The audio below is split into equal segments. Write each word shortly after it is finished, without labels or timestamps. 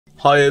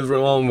Hi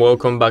everyone,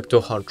 welcome back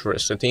to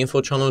HardReset.Info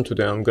channel.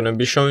 Today I'm gonna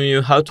be showing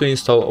you how to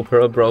install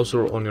Opera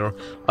browser on your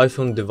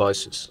iPhone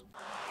devices.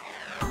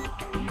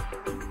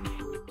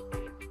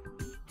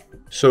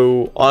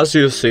 So as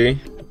you see,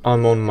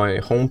 I'm on my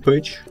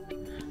homepage.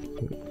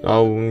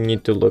 I'll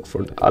need to look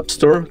for the App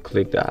Store,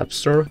 click the App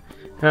Store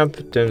app,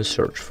 then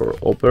search for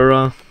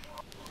Opera.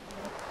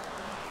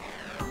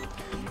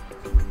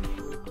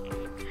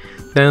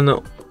 Then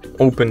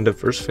open the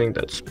first thing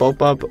that's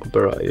pop up,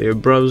 Opera a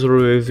browser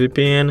with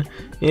VPN,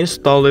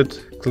 install it,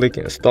 click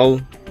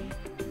install,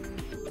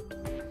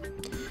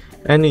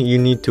 and you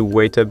need to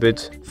wait a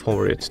bit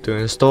for it to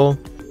install.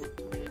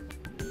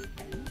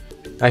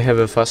 I have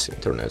a fast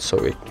internet, so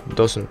it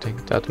doesn't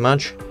take that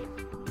much,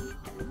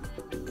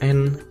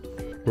 and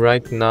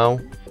right now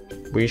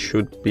we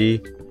should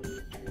be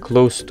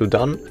close to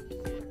done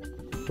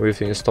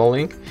with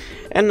installing.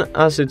 And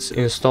as it's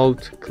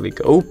installed,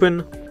 click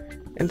open.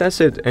 And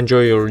that's it.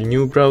 Enjoy your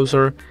new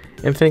browser,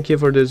 and thank you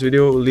for this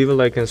video. Leave a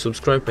like and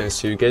subscribe, and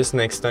see you guys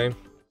next time.